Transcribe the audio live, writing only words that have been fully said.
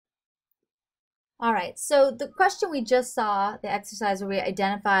All right, so the question we just saw, the exercise where we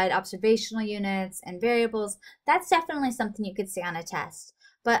identified observational units and variables, that's definitely something you could see on a test.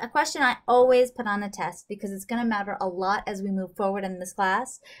 But a question I always put on a test, because it's going to matter a lot as we move forward in this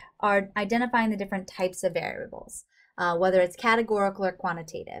class, are identifying the different types of variables, whether it's categorical or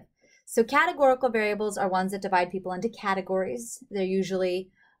quantitative. So categorical variables are ones that divide people into categories. They're usually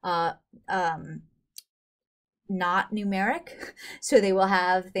uh, um, not numeric. So they will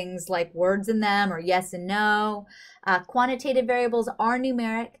have things like words in them or yes and no. Quantitative variables are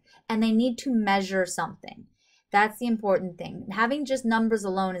numeric and they need to measure something. That's the important thing. Having just numbers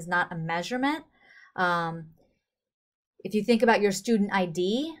alone is not a measurement. If you think about your student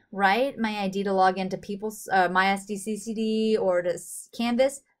ID, right? My ID to log into people's my SDCCD or to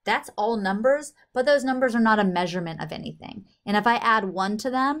Canvas, that's all numbers, but those numbers are not a measurement of anything. And if I add one to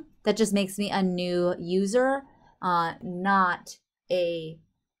them, that just makes me a new user, not a,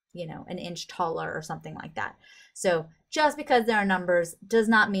 an inch taller or something like that. So just because there are numbers does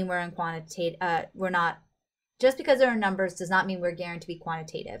not mean we're in quantitative, just because there are numbers does not mean we're guaranteed to be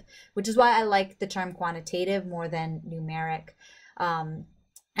quantitative, which is why I like the term quantitative more than numeric. And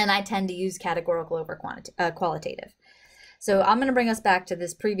I tend to use categorical over qualitative. So I'm going to bring us back to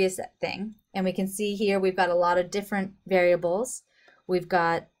this previous thing. And we can see here we've got a lot of different variables. We've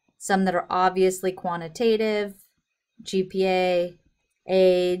got some that are obviously quantitative, GPA,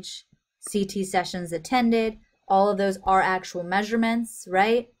 age, CT sessions attended. All of those are actual measurements,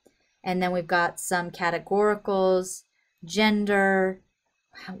 right? And then we've got some categoricals, gender,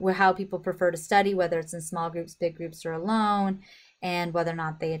 how people prefer to study, whether it's in small groups, big groups, or alone, and whether or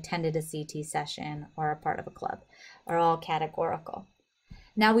not they attended a CT session or are part of a club, are all categorical.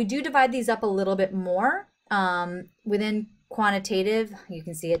 Now we do divide these up a little bit more. Within quantitative, you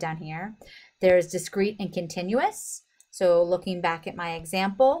can see it down here. There's discrete and continuous. So looking back at my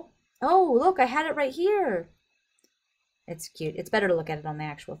example, oh, look, I had it right here. It's cute. It's better to look at it on the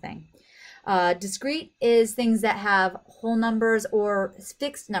actual thing. Discrete is things that have whole numbers or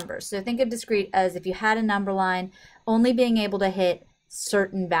fixed numbers. So think of discrete as if you had a number line only being able to hit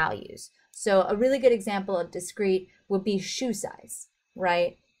certain values. So a really good example of discrete would be shoe size,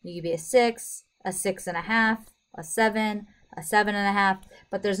 right? You could be a 6, a 6.5, a 7, a 7.5,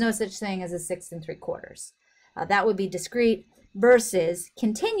 but there's no such thing as a 6 3/4. That would be discrete versus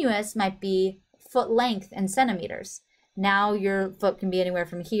continuous might be foot length in centimeters. Now your foot can be anywhere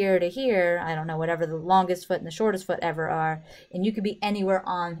from here to here. I don't know, whatever the longest foot and the shortest foot ever are. And you could be anywhere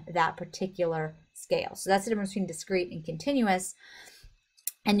on that particular scale. So that's the difference between discrete and continuous.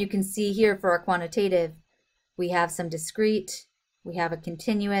 And you can see here for our quantitative, we have some discrete, we have a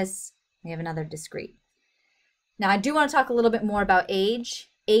continuous, we have another discrete. Now I do want to talk a little bit more about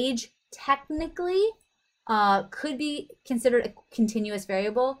age. Age technically could be considered a continuous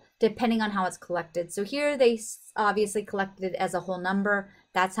variable depending on how it's collected. So here they obviously collected it as a whole number.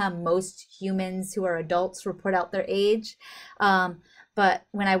 That's how most humans who are adults report out their age. But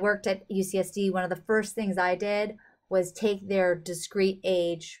when I worked at UCSD, one of the first things I did was take their discrete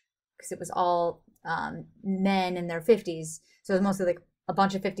age, because it was all men in their 50s. So it was mostly like a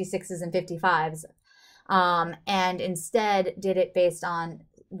bunch of 56s and 55s. And instead did it based on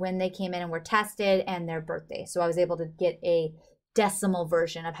when they came in and were tested and their birthday. So I was able to get a decimal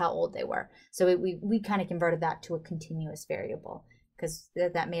version of how old they were. So we kind of converted that to a continuous variable because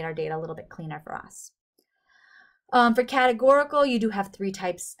that made our data a little bit cleaner for us. For categorical, you do have 3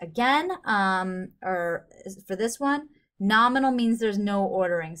 types again, or for this one, nominal means there's no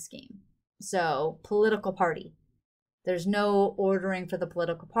ordering scheme. So political party, there's no ordering for the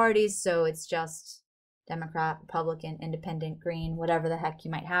political parties, so it's just Democrat, Republican, Independent, Green, whatever the heck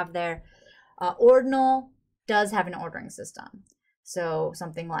you might have there. Ordinal does have an ordering system. So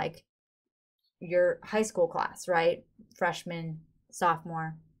something like your high school class, right? Freshman,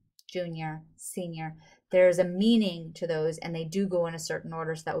 sophomore, junior, senior. There's a meaning to those and they do go in a certain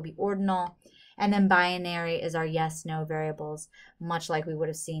order, so that would be ordinal. And then binary is our yes, no variables, much like we would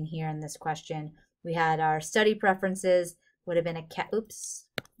have seen here in this question. We had our study preferences, would have been a oops,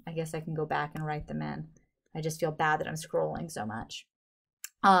 I guess I can go back and write them in. I just feel bad that I'm scrolling so much.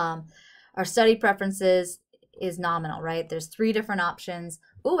 Our study preferences is nominal, right? There's 3 different options.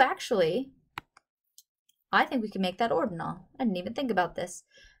 Oh, actually, I think we can make that ordinal. I didn't even think about this.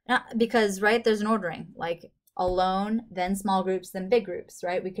 Because, right, there's an ordering, like alone, then small groups, then big groups,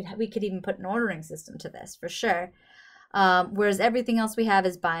 right? We could even put an ordering system to this for sure. Whereas everything else we have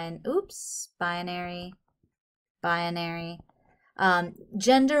is binary.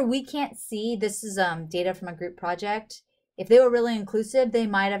 Gender, we can't see. This is data from a group project. If they were really inclusive, they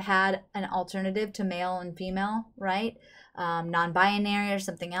might have had an alternative to male and female, right? non-binary or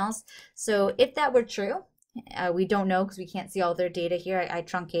something else. So if that were true, we don't know because we can't see all their data here. I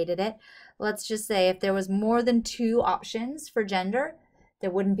truncated it. Let's just say if there was more than 2 options for gender,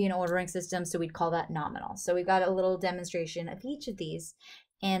 there wouldn't be an ordering system, so we'd call that nominal. So we got a little demonstration of each of these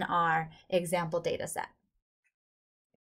in our example data set.